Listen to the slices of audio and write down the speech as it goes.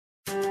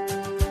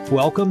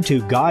Welcome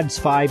to God's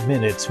 5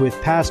 Minutes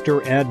with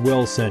Pastor Ed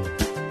Wilson.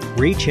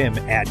 Reach him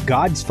at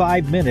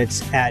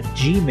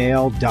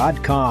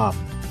gods5minutes@gmail.com.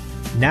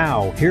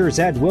 Now, here's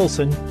Ed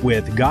Wilson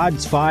with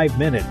God's 5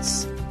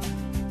 Minutes.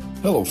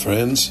 Hello,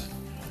 friends.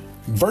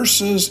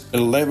 Verses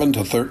 11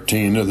 to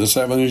 13 of the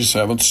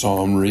 77th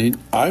Psalm read,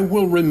 I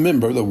will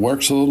remember the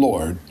works of the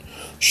Lord.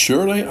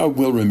 Surely I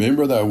will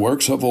remember thy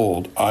works of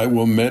old. I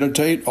will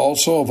meditate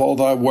also of all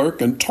thy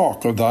work and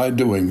talk of thy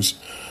doings.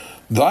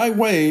 Thy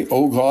way,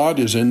 O God,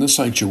 is in the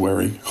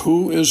sanctuary.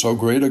 Who is so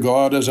great a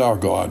God as our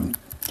God?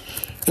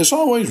 It's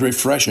always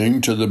refreshing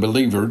to the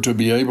believer to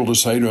be able to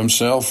say to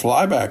himself,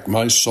 fly back,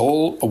 my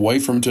soul, away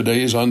from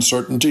today's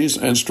uncertainties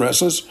and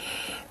stresses.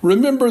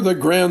 Remember the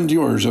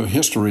grandeurs of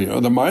history,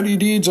 or the mighty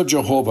deeds of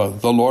Jehovah,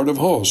 the Lord of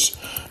hosts.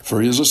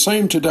 For he is the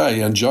same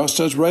today and just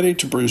as ready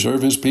to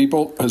preserve his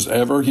people as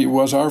ever he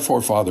was our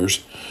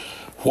forefathers.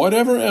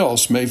 Whatever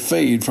else may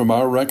fade from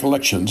our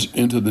recollections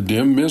into the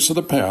dim mist of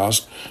the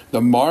past,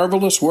 the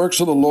marvelous works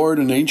of the Lord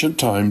in ancient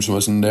times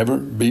must never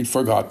be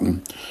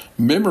forgotten.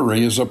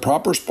 Memory is a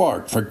proper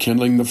spark for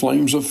kindling the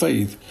flames of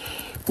faith.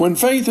 When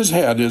faith has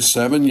had its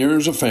 7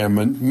 years of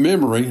famine,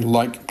 memory,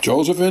 like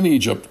Joseph in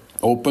Egypt,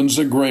 opens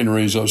the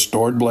granaries of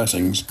stored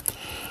blessings.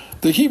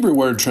 The Hebrew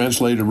word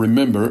translated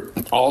remember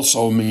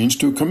also means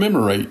to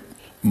commemorate.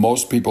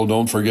 Most people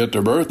don't forget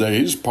their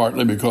birthdays,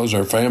 partly because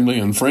their family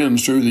and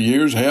friends through the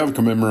years have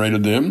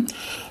commemorated them,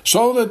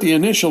 so that the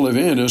initial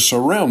event is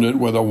surrounded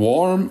with a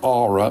warm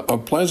aura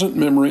of pleasant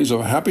memories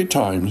of happy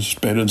times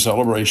spent in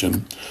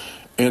celebration.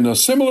 In a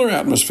similar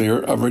atmosphere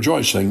of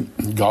rejoicing,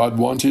 God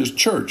wants His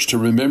church to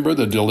remember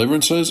the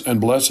deliverances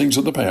and blessings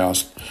of the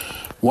past.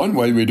 One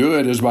way we do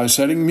it is by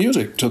setting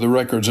music to the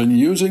records and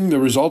using the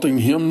resulting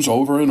hymns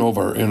over and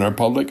over in our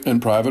public and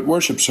private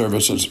worship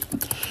services.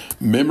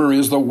 Memory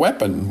is the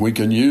weapon we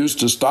can use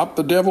to stop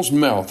the devil's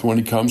mouth when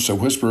he comes to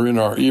whisper in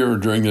our ear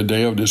during the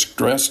day of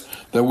distress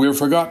that we're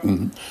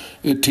forgotten.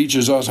 It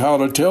teaches us how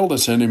to tell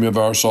this enemy of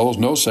our souls,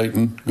 no,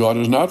 Satan, God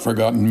has not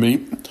forgotten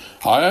me.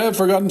 I have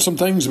forgotten some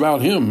things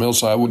about him,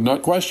 else I would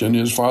not question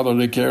his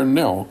fatherly care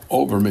now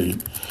over me.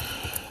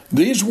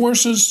 These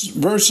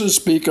verses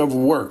speak of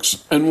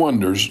works and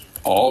wonders.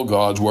 All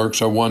God's works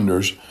are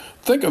wonders.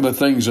 Think of the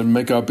things that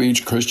make up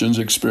each Christian's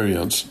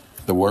experience.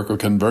 The work of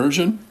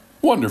conversion?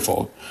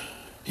 Wonderful.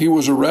 He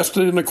was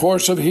arrested in a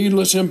course of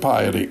heedless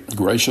impiety,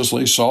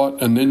 graciously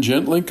sought and then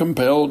gently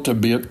compelled to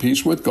be at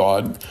peace with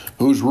God,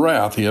 whose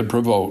wrath he had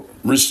provoked.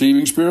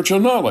 Receiving spiritual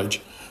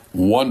knowledge?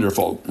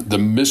 Wonderful. The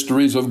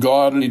mysteries of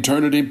God and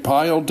eternity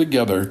piled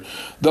together.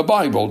 The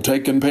Bible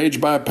taken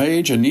page by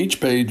page, and each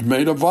page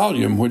made a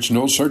volume which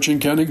no searching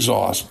can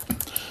exhaust.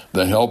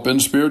 The help in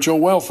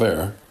spiritual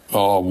welfare.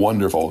 Oh,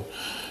 wonderful.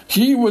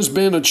 He was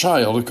been a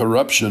child of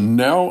corruption,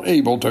 now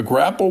able to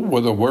grapple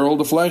with the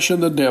world of flesh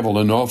and the devil,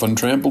 and often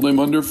trample them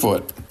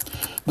underfoot.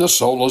 The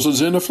soul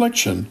is in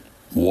affliction.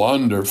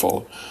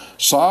 Wonderful.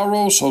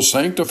 Sorrow so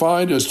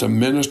sanctified as to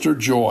minister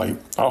joy,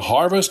 a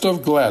harvest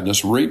of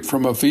gladness reaped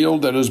from a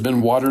field that has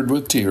been watered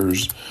with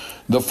tears,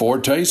 the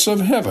foretastes of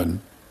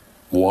heaven.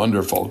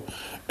 Wonderful.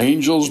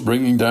 Angels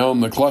bringing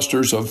down the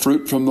clusters of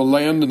fruit from the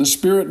land, and the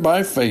Spirit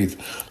by faith,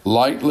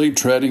 lightly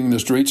treading the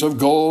streets of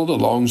gold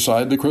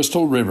alongside the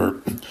crystal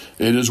river.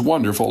 It is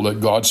wonderful that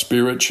God's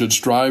Spirit should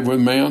strive with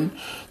man,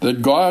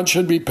 that God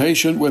should be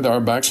patient with our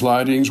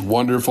backslidings,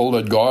 wonderful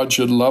that God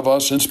should love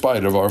us in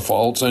spite of our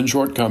faults and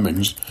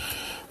shortcomings.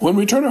 When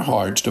we turn our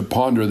hearts to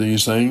ponder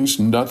these things,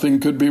 nothing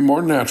could be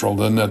more natural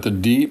than that the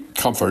deep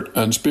comfort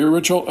and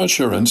spiritual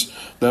assurance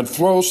that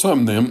flows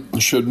from them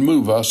should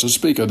move us to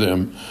speak of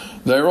them.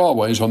 They are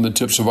always on the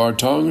tips of our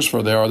tongues,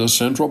 for they are the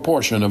central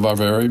portion of our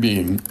very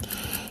being.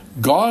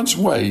 God's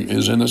way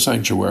is in the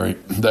sanctuary,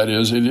 that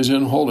is, it is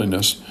in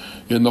holiness.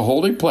 In the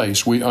holy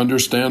place we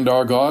understand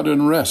our God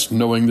and rest,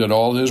 knowing that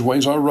all His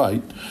ways are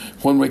right.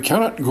 When we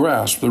cannot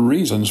grasp the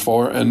reasons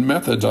for and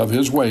methods of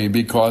His way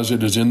because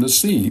it is in the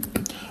sea,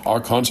 our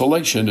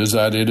consolation is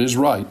that it is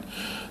right.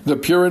 The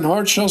pure in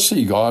heart shall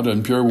see God,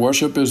 and pure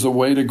worship is the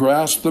way to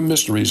grasp the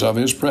mysteries of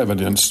His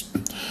providence.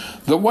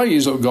 The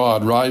ways of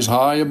God rise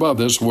high above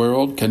this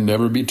world, can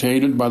never be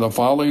tainted by the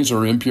follies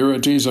or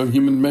impurities of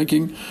human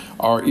making,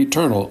 are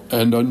eternal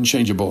and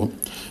unchangeable.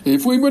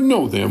 If we would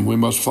know them, we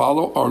must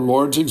follow our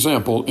Lord's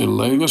example in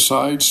laying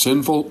aside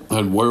sinful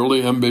and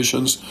worldly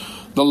ambitions,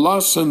 the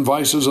lusts and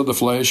vices of the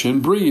flesh,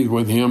 and breathe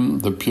with Him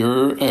the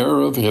pure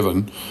air of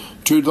heaven.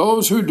 To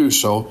those who do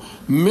so,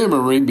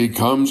 memory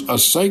becomes a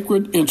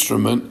sacred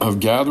instrument of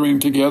gathering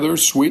together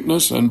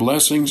sweetness and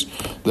blessings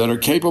that are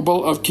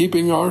capable of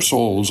keeping our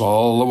souls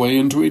all the way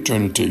into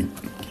eternity.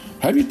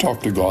 Have you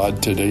talked to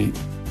God today?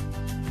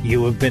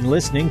 You have been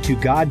listening to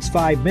God's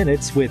 5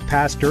 Minutes with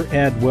Pastor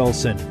Ed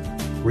Wilson.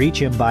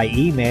 Reach him by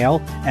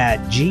email at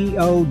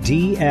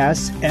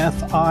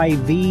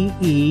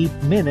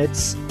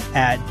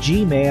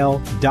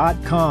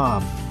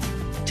godsfive-minutes@gmail.com.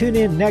 Tune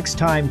in next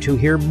time to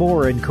hear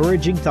more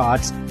encouraging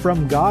thoughts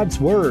from God's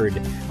Word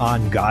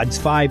on God's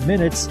 5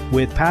 Minutes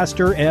with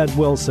Pastor Ed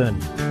Wilson.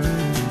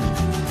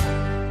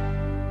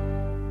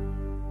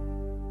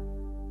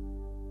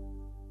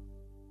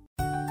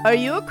 Are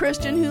you a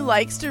Christian who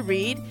likes to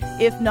read?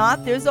 If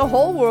not, there's a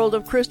whole world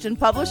of Christian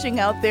publishing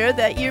out there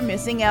that you're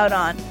missing out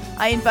on.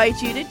 I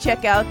invite you to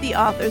check out the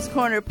Author's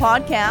Corner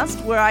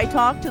podcast, where I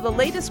talk to the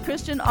latest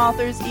Christian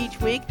authors each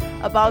week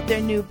about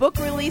their new book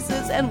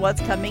releases and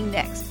what's coming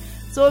next.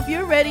 So if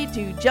you're ready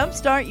to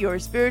jumpstart your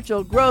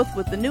spiritual growth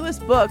with the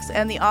newest books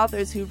and the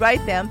authors who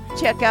write them,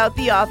 check out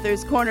the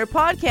Author's Corner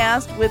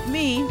podcast with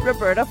me,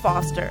 Roberta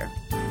Foster.